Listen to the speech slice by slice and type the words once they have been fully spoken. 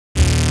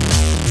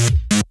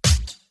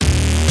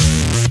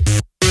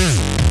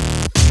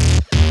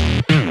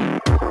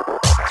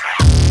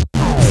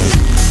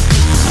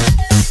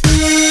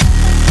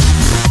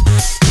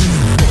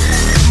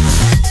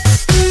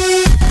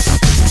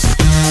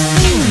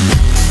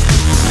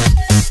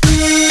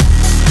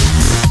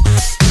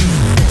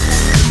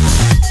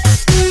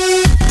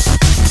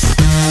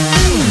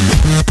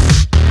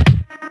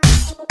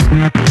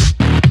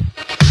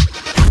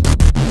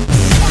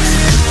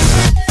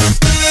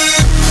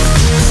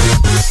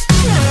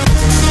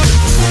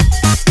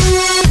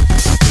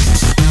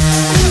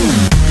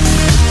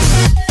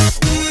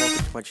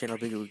channel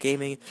Bigger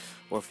Gaming,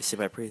 or if you see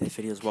my previous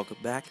videos, welcome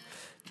back.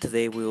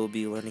 Today we will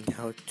be learning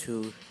how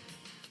to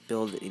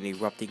build an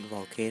erupting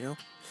volcano.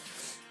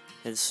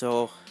 And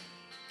so,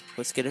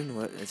 let's get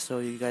into it. And so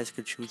you guys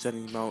could choose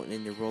any mountain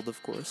in your world,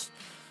 of course.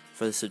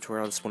 For this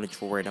tutorial, I just want to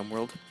choose a random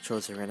world,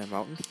 chose a random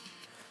mountain.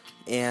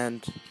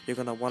 And you're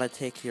going to want to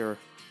take your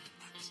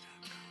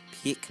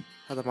peak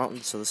of the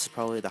mountain, so this is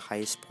probably the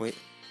highest point,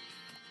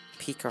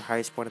 peak or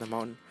highest point of the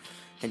mountain.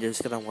 And you're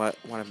just going to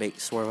want to make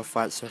sort of a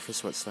flat surface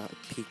so it's not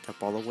peaked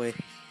up all the way,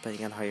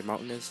 depending on how your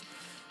mountain is.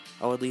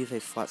 I would leave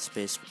a flat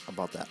space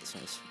about that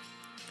size.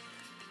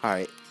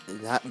 Alright,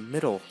 in that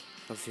middle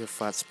of your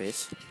flat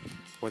space,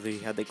 whether you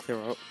had to clear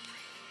out,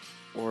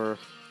 or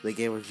the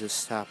game was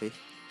just happy,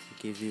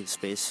 it gave you the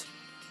space,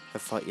 I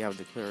thought you had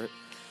to clear it,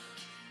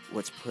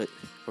 we're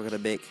going to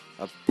make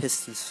a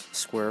piston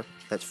square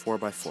that's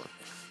 4x4.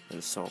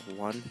 And so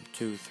 1,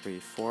 2, 3,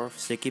 4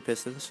 sticky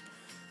pistons,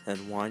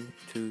 and 1,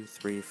 2,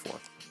 3, 4.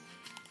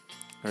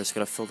 I'm just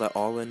gonna fill that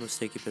all in with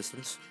sticky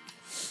pistons.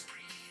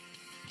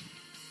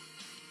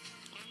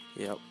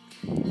 Yep.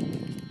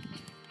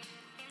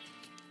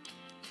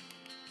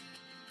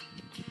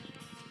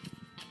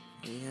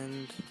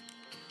 And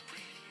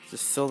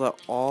just fill that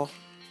all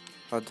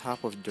on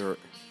top of dirt.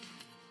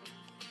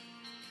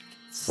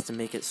 Just to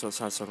make it so it's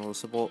not so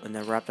noticeable, and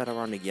then wrap that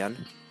around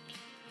again.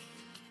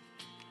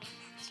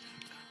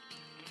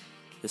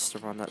 Just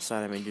around that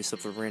side. I mean, do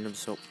something random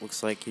so it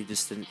looks like you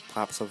just didn't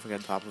pop something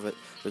on top of it.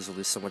 There's at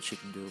least so much you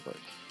can do, but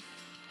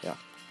yeah.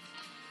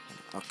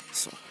 Okay,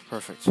 so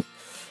perfect.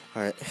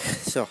 Alright,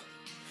 so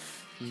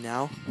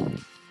now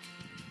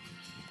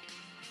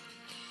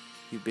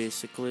you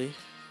basically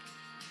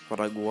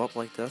want to go up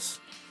like this,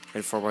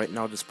 and for right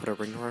now, just put a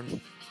ring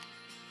around.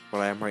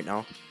 What I am right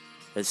now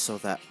is so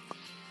that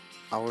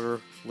outer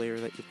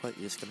layer that you put,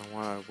 you're just gonna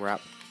want to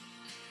wrap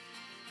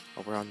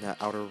around that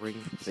outer ring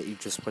that you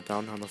just put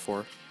down on the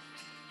floor.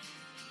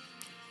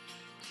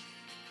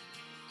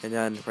 And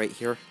then right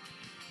here,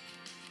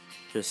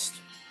 just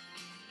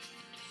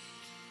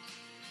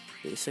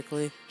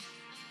basically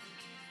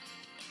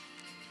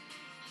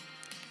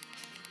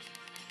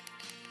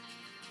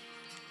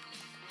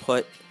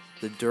put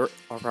the dirt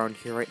around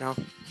here right now,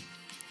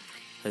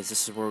 because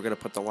this is where we're going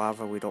to put the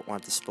lava. We don't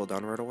want it to spill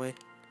down right away.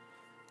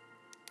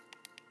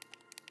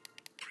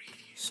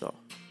 So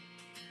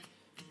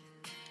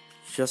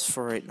just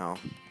for right now,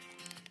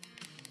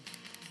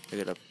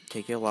 you're going to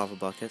take your lava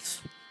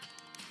buckets.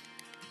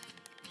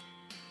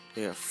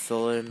 You're going to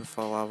fill it in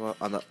for lava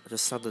on the,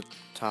 just on the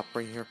top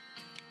ring here.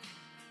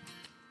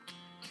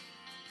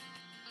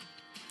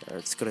 There,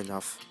 it's good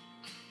enough.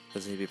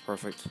 Doesn't need to be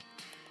perfect.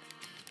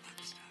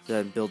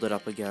 Then build it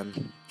up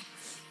again.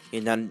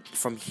 And then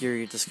from here,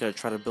 you're just going to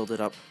try to build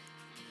it up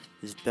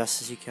as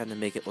best as you can to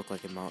make it look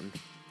like a mountain.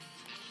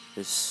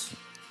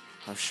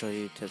 I'll show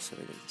you tips. I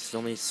mean, there's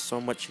only so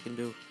much you can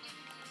do.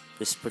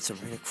 Just put some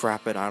random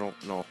crap in, I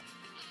don't know,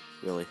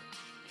 really.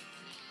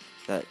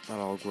 That'll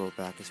all grow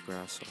back as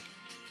grass. So.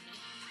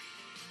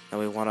 Now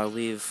we want to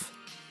leave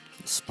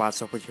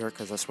spots over here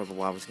because that's where the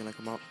lava is going to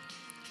come up.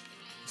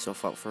 So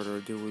without further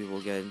ado, we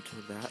will get into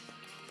that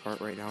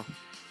part right now.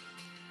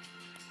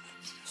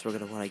 So we're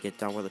going to want to get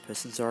down where the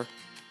pistons are.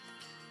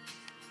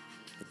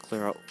 And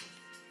clear out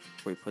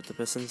where we put the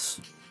pistons.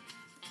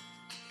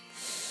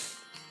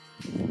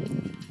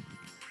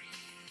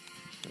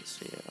 Let's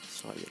see,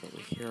 so I get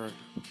over here.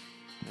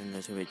 And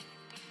there's going to be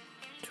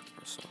 2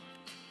 or so.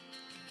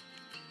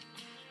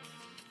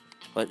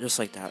 But just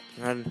like that.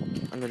 And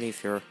then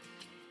underneath here,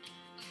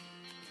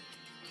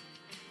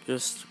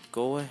 just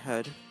go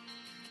ahead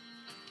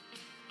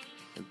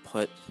and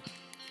put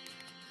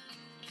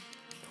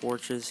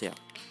torches, yeah,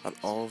 on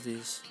all of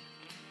these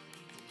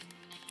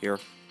here.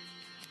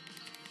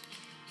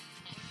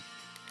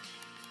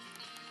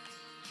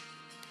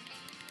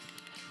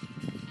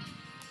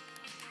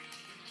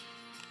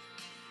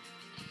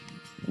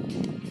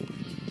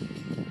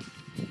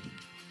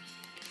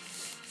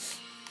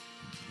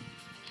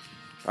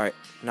 Alright,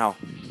 now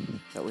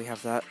that we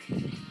have that,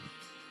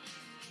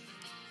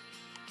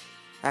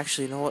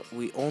 actually, you know what?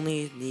 We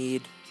only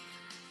need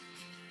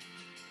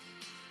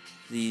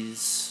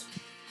these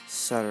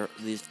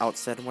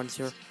outside ones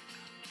here.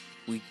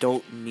 We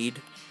don't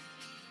need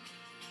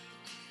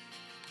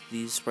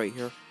these right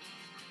here.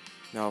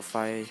 Now,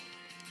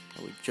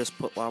 we just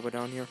put lava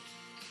down here.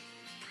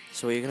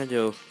 So what you're gonna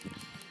do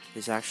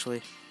is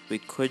actually, we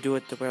could do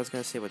it the way I was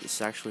gonna say, but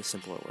it's actually a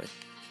simpler way.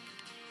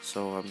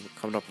 So I'm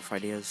coming up with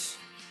ideas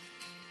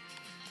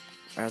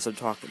as I'm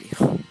talking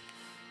to you.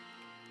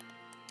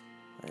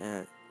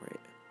 Right.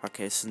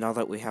 Okay, so now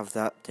that we have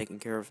that taken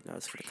care of, now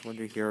it's going to come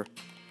under here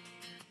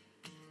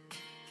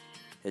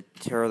and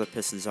tear the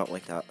pistons out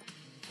like that,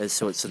 and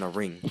so it's in a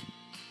ring.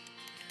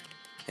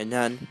 And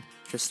then,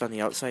 just on the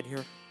outside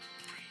here,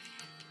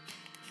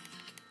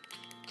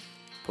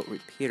 put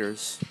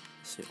repeaters,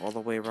 see, all the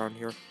way around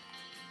here.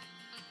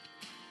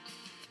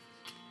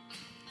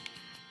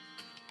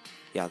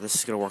 Yeah, this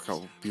is going to work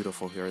out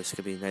beautiful here. This is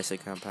going to be nice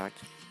and compact.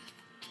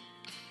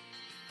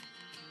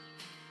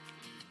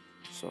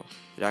 So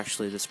it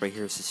actually, this right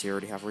here, since you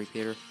already have a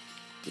repeater,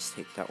 just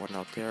take that one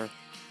out there,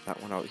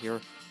 that one out here,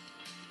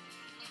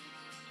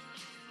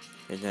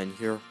 and then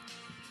here,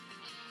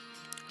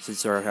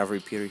 since I already have a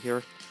repeater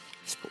here,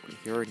 just put one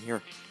here and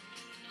here.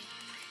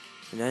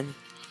 And then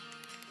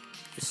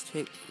just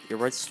take your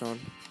redstone,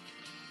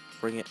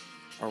 bring it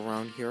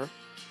around here.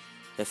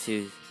 If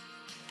you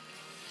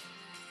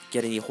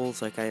get any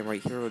holes like I am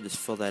right here, we'll just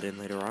fill that in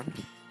later on.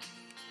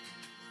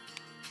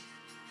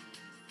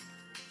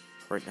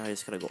 Right now, you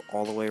just gotta go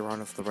all the way around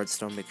with the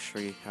redstone. Make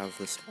sure you have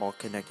this all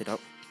connected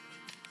up,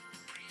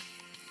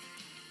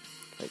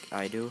 like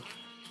I do,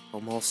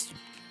 almost.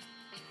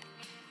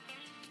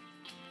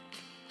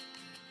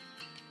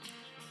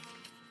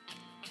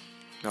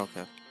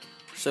 Okay,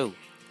 so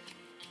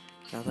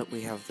now that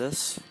we have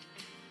this,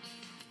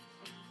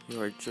 you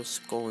are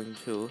just going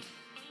to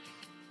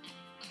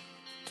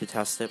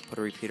test it, put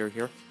a repeater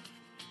here,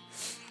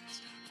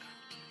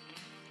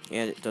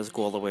 and it does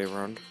go all the way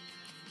around,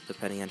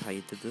 depending on how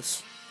you did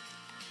this.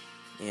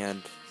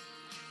 And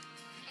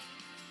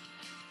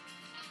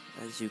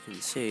as you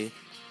can see,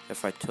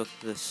 if I took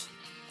this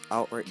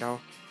out right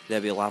now,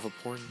 there'd be a lava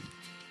pouring,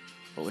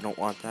 but we don't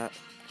want that,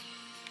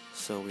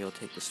 so we'll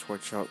take this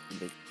torch out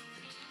and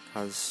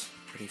cause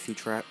any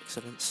future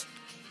accidents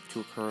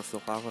to occur with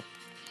the lava.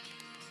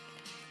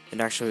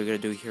 And actually what we're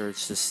going to do here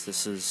is just,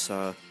 this is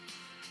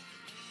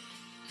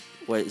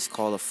what is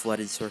called a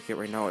flooded circuit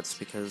right now. It's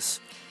because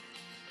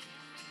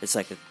it's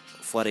like a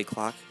flooded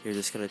clock. You're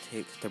just going to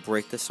take, to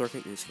break this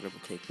circuit, you're just going to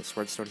take this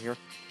redstone here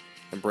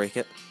and break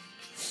it.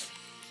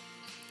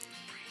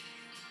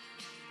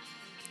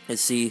 And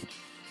see,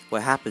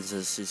 what happens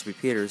is these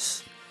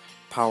repeaters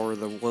power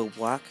the low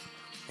block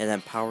and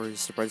then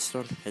powers the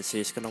redstone. And so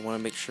you're just going to want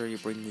to make sure you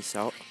bring these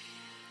out,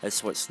 and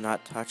so it's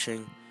not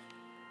touching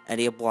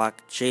any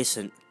block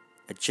adjacent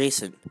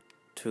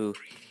to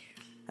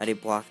any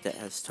block that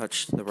has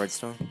touched the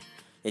redstone,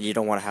 and you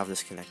don't want to have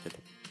this connected.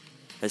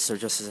 And so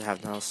just as I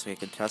have now, so you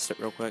can test it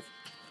real quick.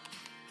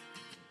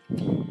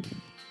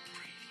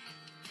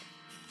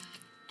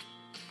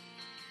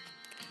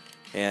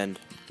 And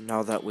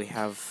now that we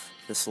have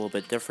this a little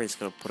bit different, it's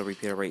going to put a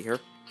repeater right here,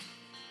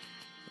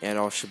 and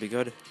all should be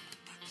good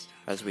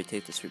as we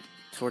take this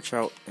torch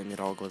out and it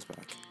all goes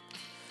back.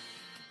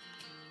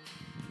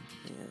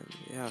 And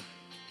yeah,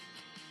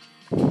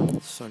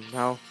 so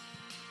now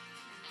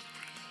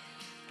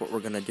what we're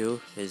going to do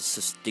is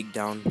just dig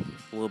down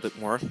a little bit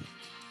more,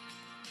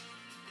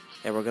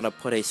 and we're going to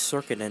put a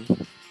circuit in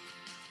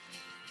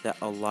that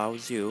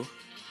allows you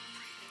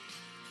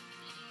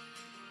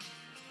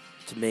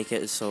to make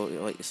it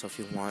so, so if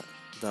you want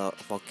the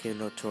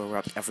volcano to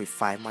erupt every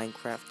 5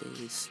 Minecraft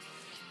days,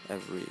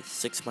 every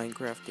 6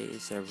 Minecraft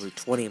days, every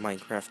 20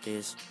 Minecraft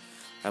days,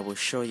 I will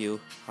show you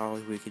how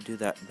we can do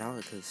that now,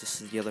 because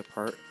this is the other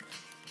part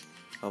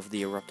of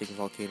the erupting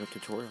volcano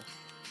tutorial.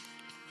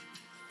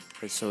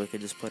 And so we can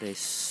just put a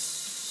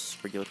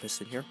regular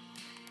piston here,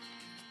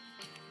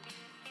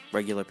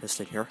 regular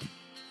piston here.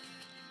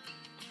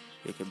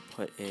 You can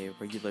put a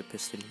regular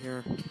piston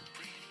here,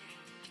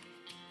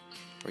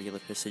 regular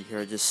piston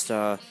here. Just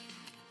the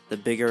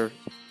bigger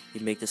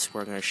you make this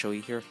square, I'm going to show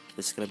you here,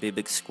 it's going to be a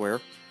big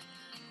square,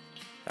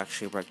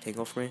 actually a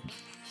rectangle for me,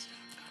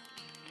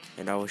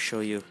 and I will show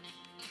you.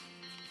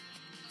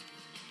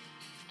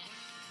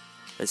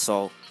 And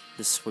so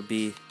this would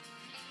be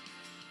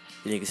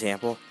an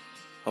example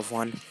of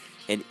one,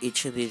 and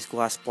each of these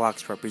glass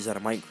blocks represent a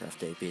Minecraft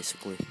day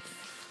basically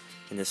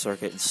in the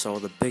circuit. And so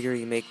the bigger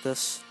you make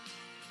this,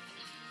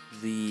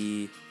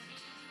 the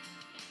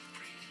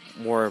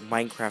more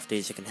Minecraft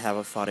days you can have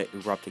without it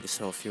erupting.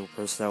 So if you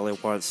personally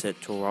want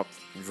it to erupt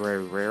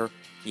very rare,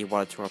 you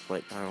want it to erupt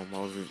like, I don't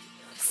know, every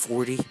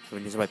 40, I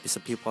mean there might be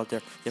some people out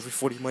there, every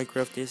 40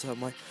 Minecraft days I have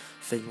my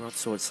thing erupt,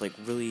 so it's like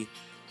really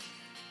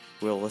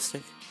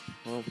realistic.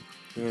 Well,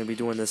 you're going to be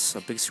doing this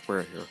a big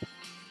square here.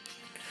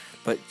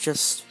 But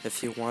just,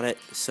 if you want it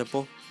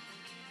simple,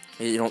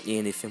 you don't need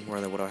anything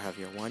more than what I have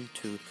here. 1,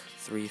 2,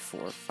 3,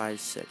 4, 5,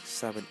 6,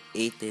 7,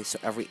 8 days. So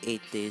every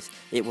 8 days,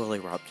 it will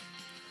erupt.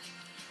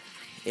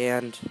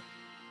 And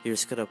you're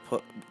just going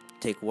to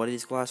take one of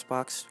these glass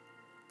blocks,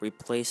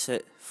 replace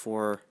it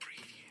for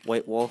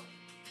white wool.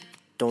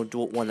 Don't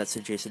do it one that's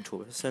adjacent to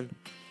a piston.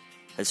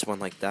 It's one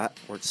like that,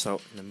 or it's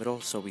out in the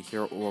middle, so we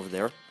here or over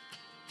there.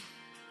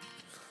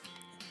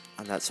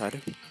 On that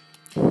side.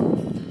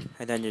 And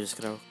then you're just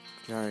going to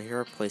down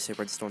here, place a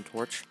redstone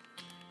torch,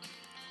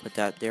 put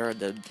that there, and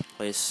then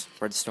place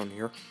redstone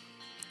here.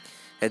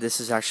 And this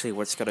is actually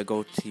what's going to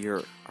go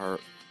to our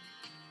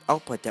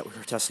output that we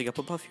were testing up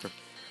above here.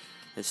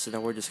 And so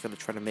now we're just going to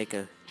try to make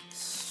a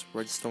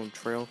redstone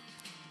trail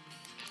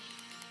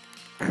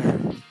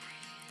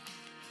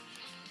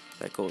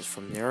that goes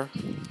from there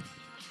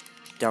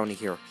down to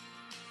here.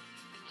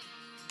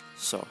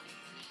 So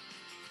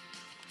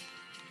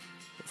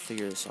we'll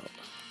figure this out.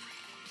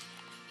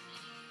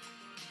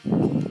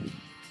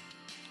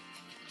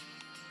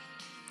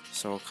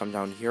 So we'll come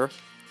down here.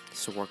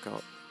 This will work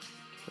out.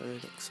 What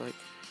it looks like.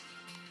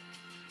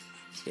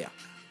 Yeah.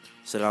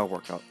 So that'll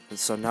work out. And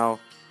so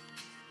now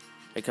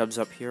it comes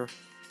up here,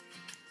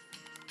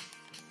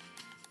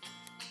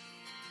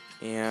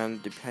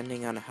 and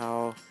depending on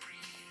how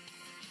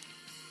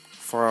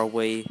far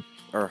away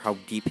or how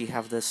deep you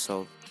have this,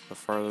 so the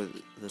farther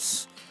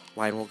this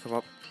line will come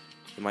up,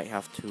 you might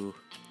have to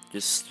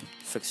just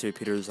fix the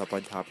repeaters up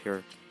on top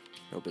here.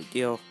 No big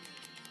deal.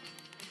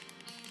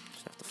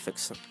 Just have to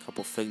fix a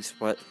couple things,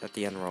 but at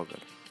the end we're all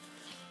good.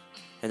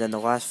 And then the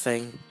last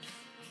thing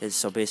is,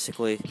 so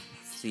basically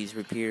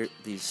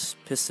these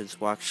pistons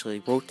will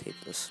actually rotate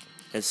this.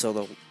 And so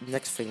the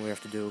next thing we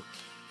have to do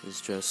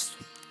is just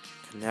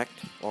connect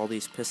all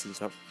these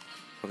pistons up.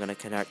 We're going to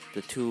connect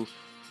the two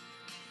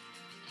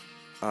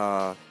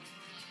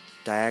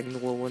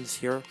diagonal ones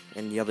here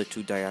and the other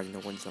two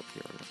diagonal ones up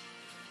here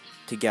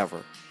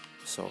together.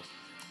 So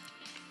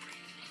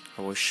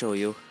I will show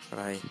you what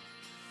I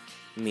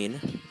mean.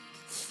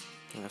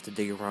 I have to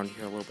dig around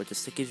here a little bit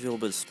just to give you a little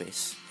bit of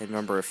space. And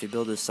remember, if you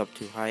build this up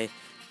too high,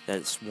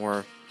 that's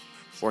more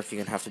work you're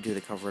going to have to do to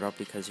cover it up,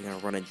 because you're going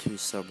to run into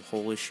some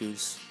hole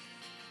issues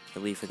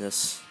and leaving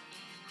this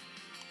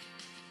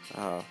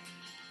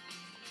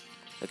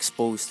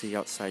exposed to the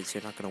outside, so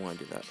you're not going to want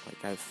to do that.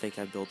 Like, I think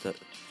I built it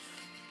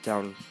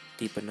down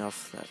deep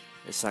enough that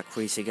it's not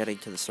crazy getting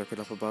to the circuit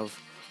up above,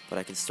 but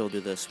I can still do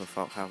this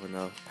without having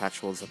the patch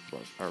holes up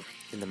above, or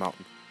in the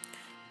mountain.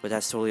 But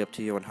that's totally up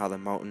to you on how the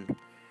mountain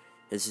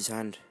is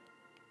designed,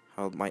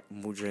 how my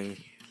Mujang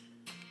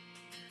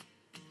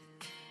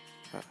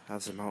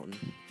has the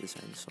mountain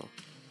designed. So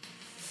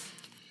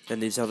then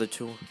these other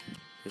two, you're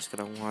just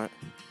gonna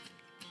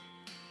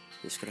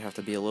have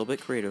to be a little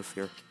bit creative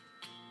here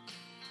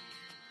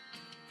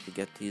to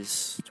get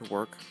these to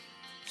work.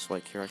 So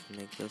like here, I can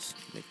make this,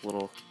 make a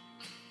little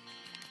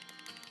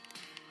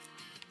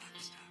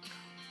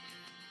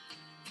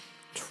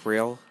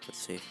trail. Let's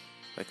see if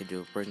I can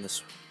do, bring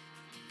this.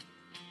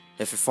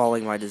 If you're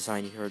following my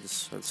design here,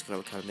 it's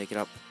gonna kind of make it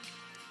up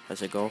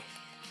as I go.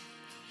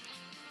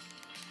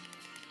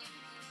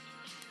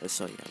 And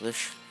so yeah,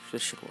 this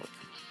should work.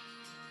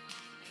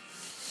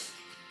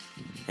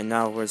 And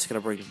now we're just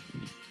gonna bring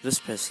this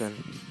piston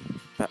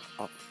back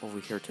up over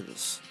here to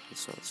this. And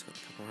so it's gonna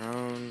come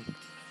around.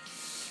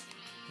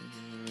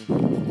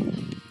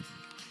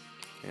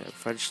 And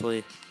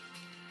eventually,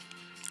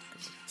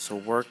 so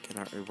work in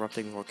our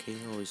erupting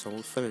volcano is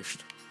almost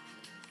finished.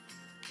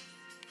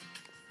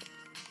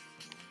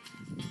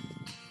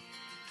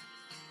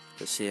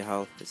 Let's see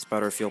how it's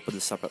better if you open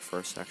this up at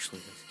first. Actually,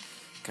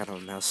 it's kind of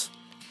a mess.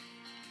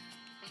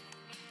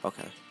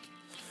 Okay,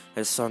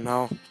 and so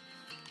now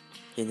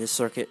in this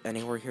circuit,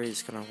 anywhere here, you're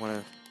just gonna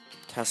want to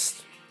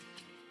test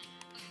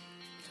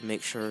to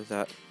make sure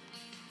that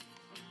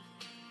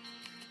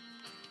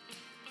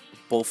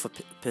both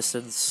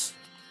pistons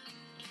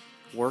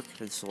work.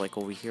 And so, like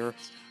over here,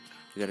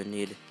 you're gonna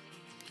need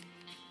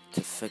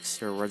to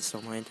fix your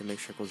redstone line to make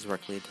sure it goes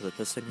directly into the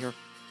piston here.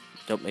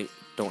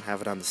 Don't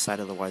have it on the side,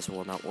 otherwise it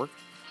will not work.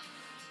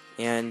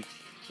 And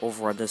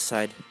over on this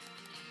side,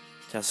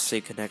 test the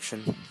same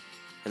connection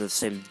in the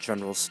same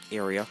general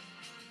area.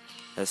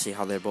 Let's see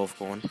how they're both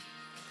going.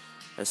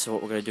 And so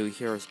what we're going to do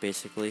here is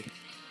basically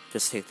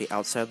just take the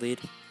outside lead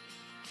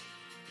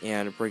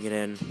and bring it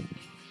in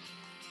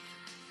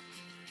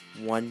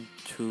 1,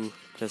 2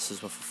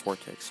 pistons with a 4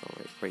 tick. So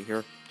right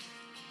here,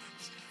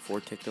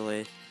 4 tick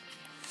delay.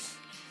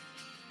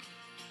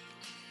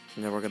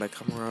 And then we're going to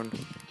come around,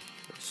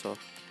 so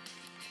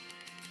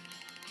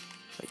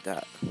like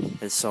that.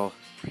 And so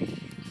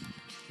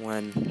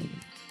when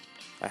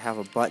I have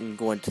a button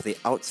going to the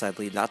outside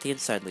lead, not the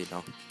inside lead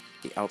now,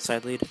 the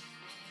outside lead,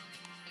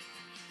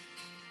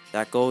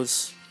 that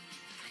goes,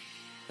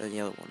 and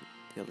the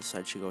other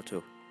side should go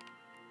too.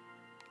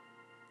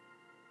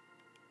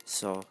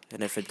 So,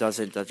 and if it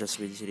doesn't, that just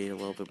means you need a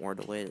little bit more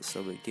delay. It's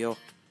no big deal.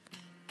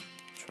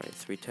 Try a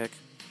 3 tick.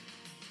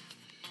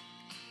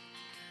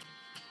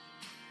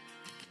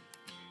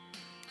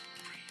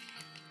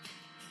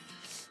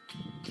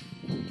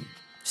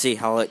 See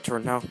how it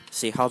turned out?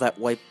 See how that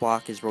white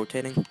block is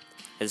rotating?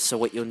 And so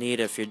what you'll need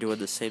if you're doing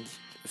the same,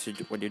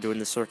 when you're doing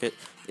the circuit,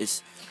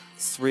 is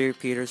 3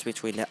 repeaters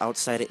between the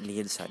outside and the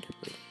inside.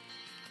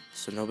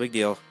 So no big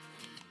deal.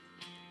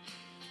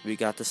 We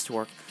got this to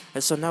work.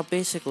 And so now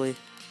basically,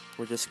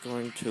 we're just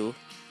going to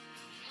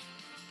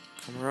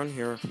come around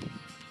here,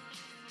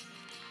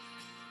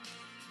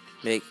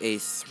 make a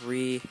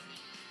 3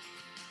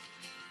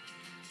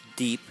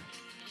 deep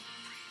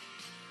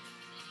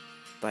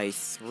by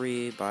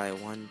 3 by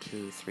 1,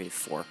 2, 3,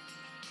 4,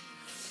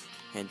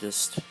 and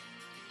just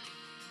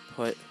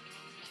put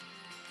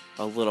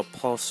a little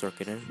pulse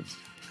circuit in.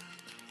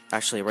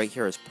 Actually, right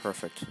here is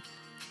perfect.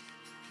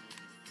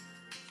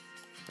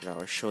 And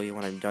I'll show you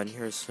when I'm done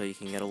here so you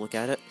can get a look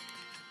at it.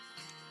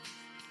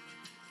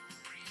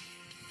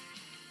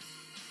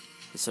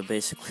 So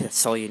basically,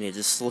 that's all you need.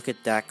 Just look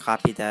at that,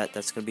 copy that.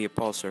 That's going to be a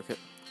pulse circuit.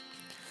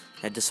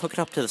 And just hook it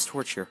up to this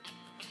torch here.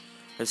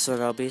 And so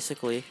now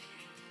basically,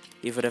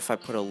 even if I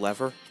put a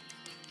lever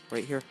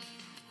right here,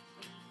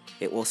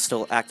 it will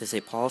still act as a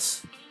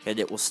pulse, and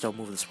it will still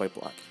move this white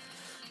block.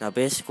 Now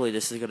basically,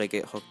 this is going to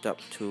get hooked up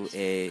to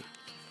a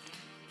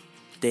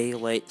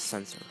daylight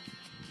sensor.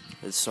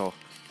 And so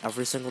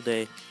every single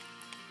day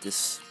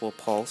this will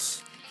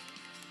pulse,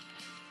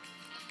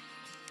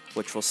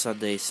 which will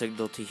send a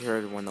signal to here,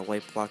 and when the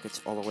light block gets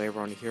all the way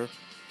around here,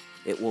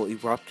 it will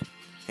erupt,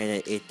 and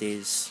in 8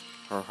 days,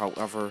 or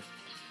however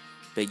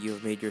big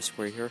you've made your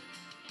square here,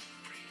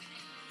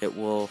 it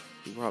will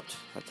erupt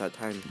at that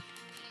time.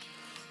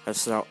 And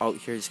so now out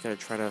here, he's gonna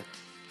try to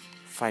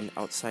find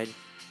outside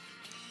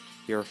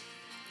here.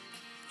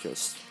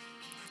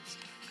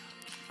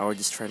 I would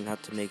just try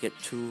not to make it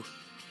too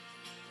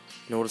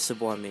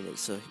noticeable. I mean,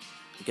 I'm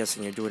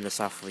guessing you're doing this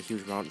off of a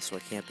huge mountain, so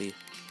it can't be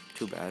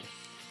too bad.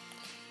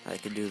 I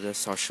can do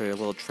this. I'll show you a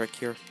little trick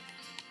here.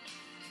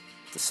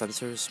 The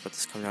sensors, but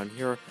this come down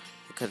here,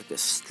 it kind of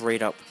gets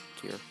straight up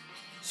to your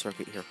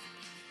circuit here.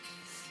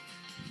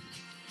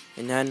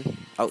 And then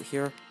out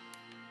here,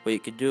 what you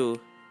could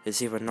do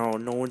is, even though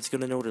no one's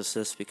gonna notice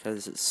this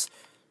because it's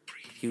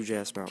a huge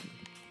ass mountain,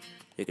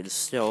 you can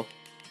still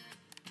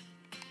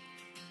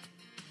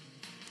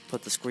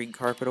put this green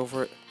carpet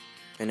over it,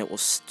 and it will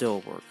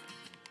still work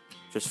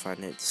just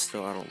fine. It's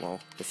still, I don't know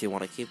if you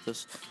want to keep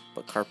this,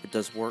 but carpet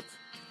does work.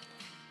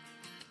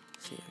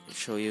 See, I can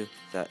show you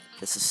that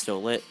this is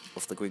still lit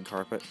with the green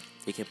carpet.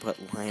 You can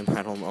put lime,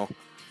 I don't know.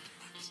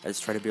 I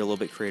just try to be a little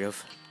bit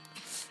creative.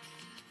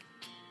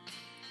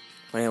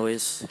 But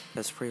anyways,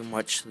 that's pretty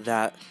much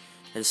that.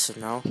 And so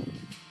now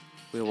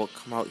we will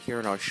come out here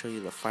and I'll show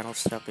you the final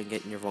step in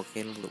getting your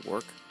volcano to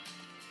work.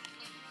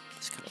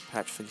 Just kind of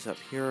patch things up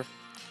here.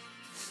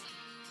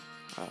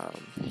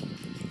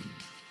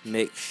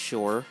 Make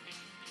sure,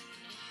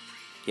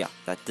 yeah,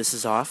 that this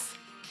is off.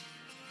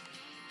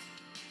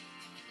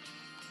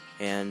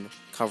 And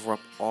cover up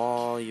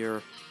all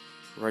your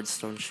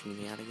redstone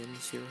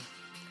shenanigans here.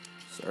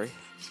 Sorry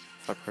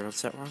if I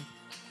pronounced that wrong.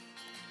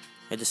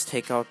 And just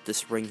take out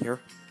this ring here.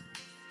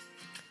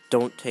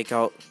 Don't take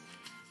out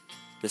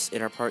this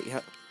inner part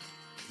yet,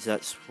 because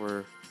that's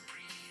where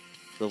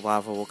the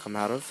lava will come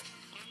out of.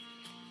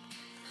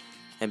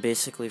 And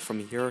basically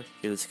from here,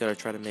 you just gotta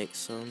try to make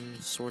some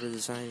sort of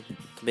design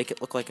to make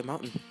it look like a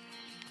mountain.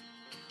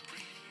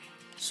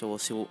 So we'll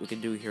see what we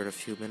can do here in a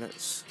few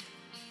minutes.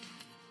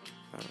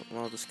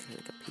 I'll just kind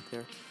of get a peek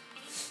there.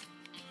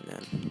 And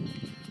then,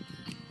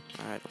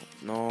 I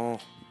don't know.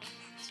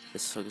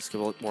 This is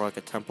gonna look more like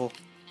a temple.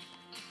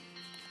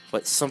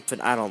 But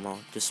something, I don't know.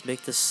 Just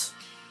make this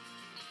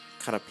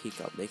kind of peek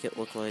up. Make it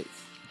look like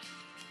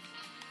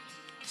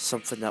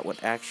something that would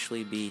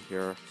actually be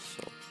here.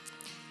 So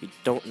you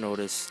don't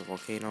notice the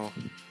volcano.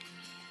 I'm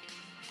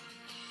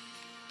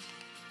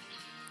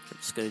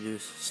just gonna do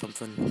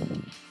something.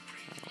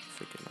 I don't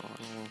freaking know. I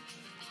don't know.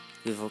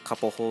 Leave a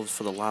couple holes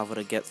for the lava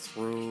to get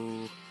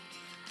through.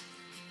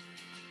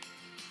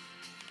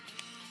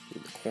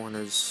 In the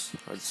corners,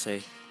 I'd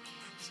say.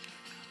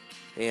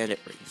 And it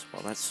rains.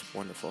 Well, that's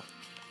wonderful.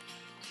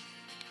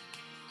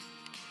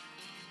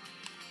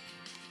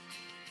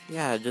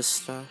 Yeah,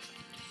 just kind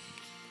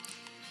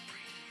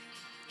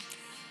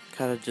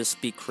of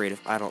just be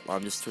creative. I don't know,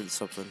 I'm just doing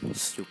something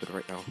stupid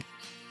right now.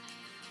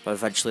 But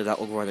eventually that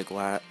will grow in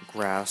the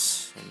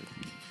grass, and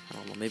I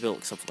don't know, maybe it'll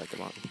look something like a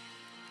mountain.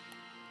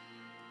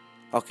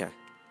 Okay.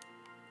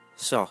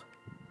 So,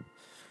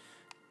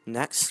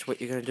 next, what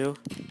you're gonna do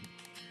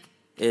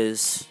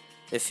is,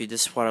 if you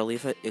just want to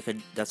leave it, you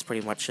can, that's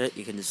pretty much it.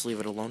 You can just leave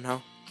it alone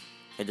now,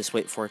 and just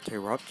wait for it to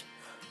erupt.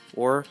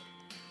 Or,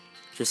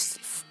 just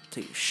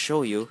to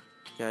show you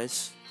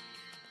guys,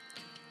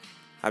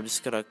 I'm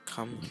just gonna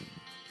come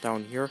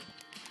down here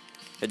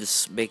and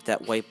just make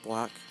that white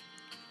block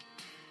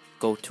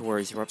go to where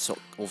it's erupts, so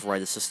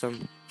override the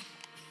system,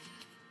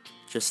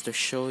 just to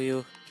show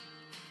you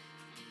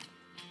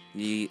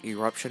the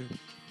eruption.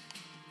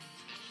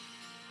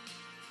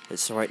 And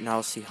so right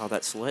now, see how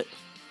that's lit?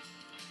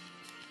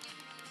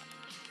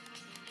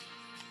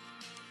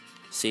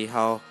 See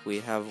how we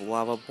have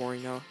lava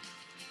pouring now?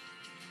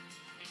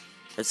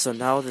 And so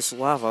now this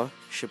lava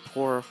should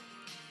pour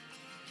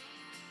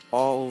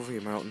all over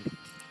your mountain.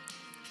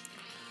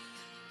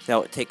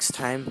 Now it takes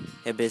time,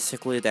 and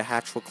basically the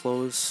hatch will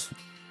close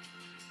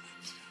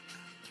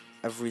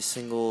every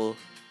single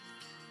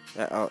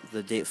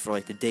the date for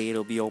like the day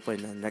it'll be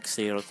open, and the next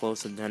day it'll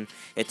close, and then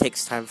it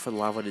takes time for the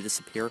lava to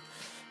disappear,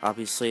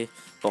 obviously.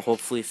 But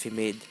hopefully, if you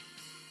made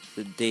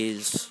the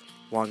days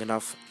long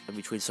enough in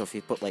between, so if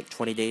you put like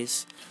 20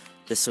 days,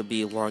 this will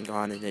be long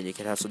gone, and then you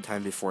can have some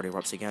time before it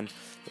erupts again.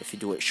 If you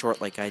do it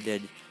short like I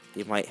did,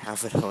 you might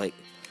have it like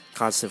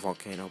constant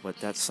volcano, but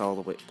that's all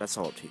up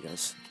to you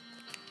guys.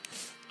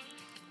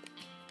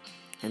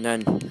 And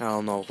then, I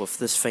don't know, with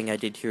this thing I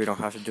did here, you don't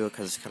have to do it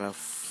because it's kind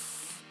of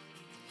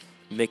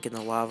making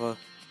the lava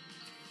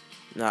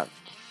not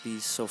be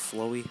so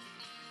flowy.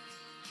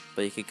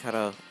 But you can kind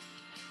of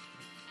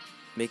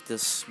make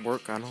this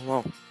work, I don't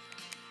know.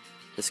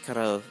 Just kind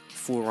of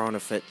fool around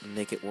with it and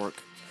make it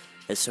work.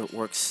 And so it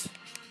works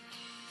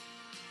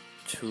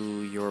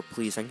to your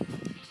pleasing.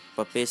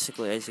 But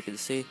basically, as you can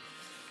see,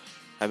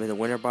 I'm in the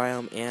winter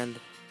biome, and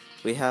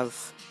we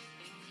have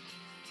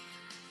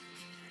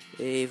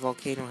a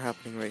volcano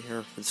happening right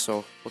here. And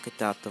so, look at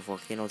that, the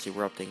volcano's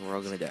erupting, we're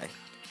all gonna die.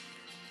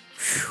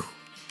 Whew.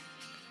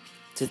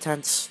 It's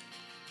intense.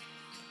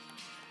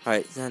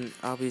 Alright, then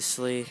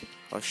obviously,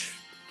 this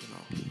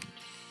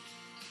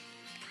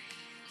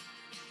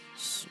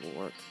will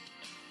work.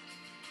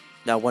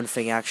 Now, one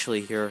thing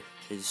actually here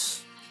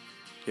is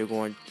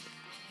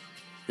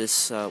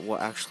this will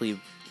actually,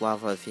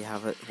 lava, if you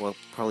have it, will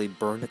probably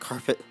burn the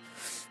carpet.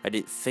 I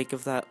didn't think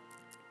of that.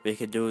 But you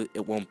can do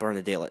it won't burn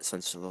the daylight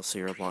sensor, they'll see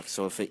your block.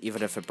 So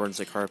even if it burns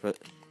the carpet,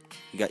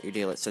 you got your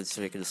daylight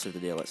sensor, you can just leave the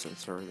daylight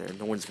sensor there.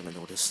 No one's gonna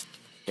notice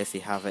if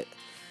you have it.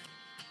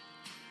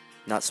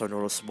 Not so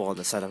noticeable on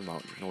the side of the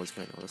mountain, no one's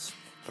gonna notice.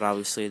 But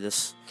obviously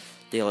this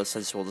daylight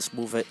sensor will just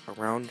move it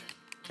around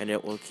and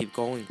it will keep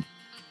going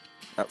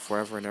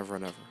forever and ever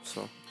and ever.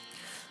 So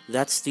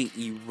that's the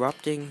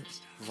erupting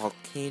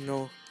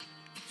volcano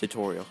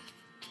tutorial.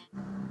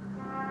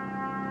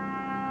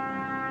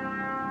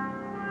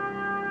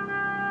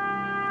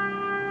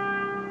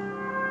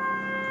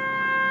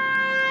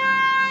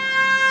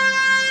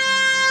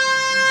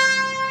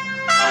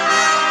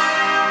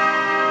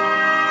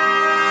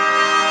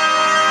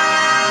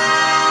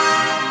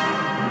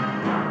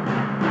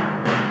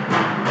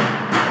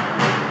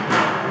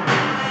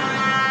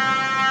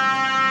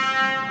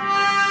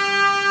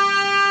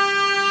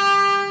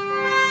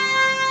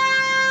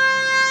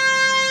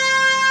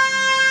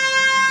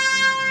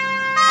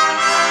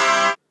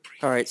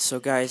 Alright, so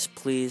guys,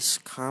 please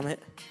comment,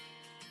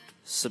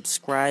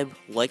 subscribe,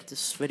 like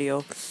this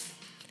video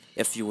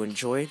if you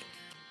enjoyed.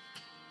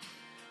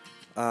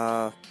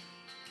 That's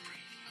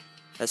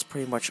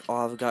pretty much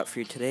all I've got for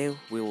you today.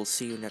 We will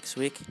see you next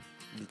week.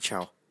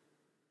 Ciao.